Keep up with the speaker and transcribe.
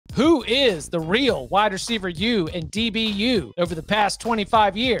Who is the real wide receiver U and DBU over the past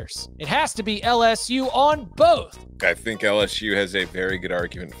 25 years? It has to be LSU on both. I think LSU has a very good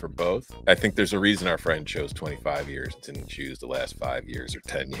argument for both. I think there's a reason our friend chose 25 years and didn't choose the last 5 years or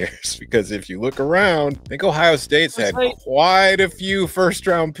 10 years. Because if you look around, I think Ohio State's had quite a few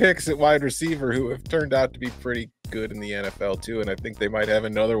first-round picks at wide receiver who have turned out to be pretty good in the NFL too, and I think they might have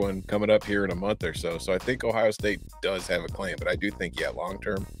another one coming up here in a month or so. So I think Ohio State does have a claim, but I do think, yeah,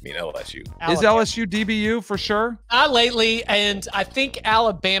 long-term, I mean, LSU. Is LSU DBU for sure? Not lately, and I think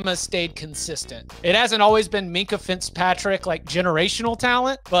Alabama stayed consistent. It hasn't always been Minka Fitzpatrick, like generational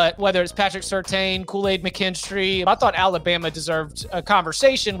talent, but whether it's Patrick Surtain, Kool-Aid McKinstry, I thought Alabama deserved a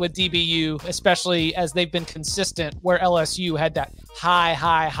conversation with DBU, especially as they've been consistent where LSU had that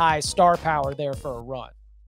high star power there for a run.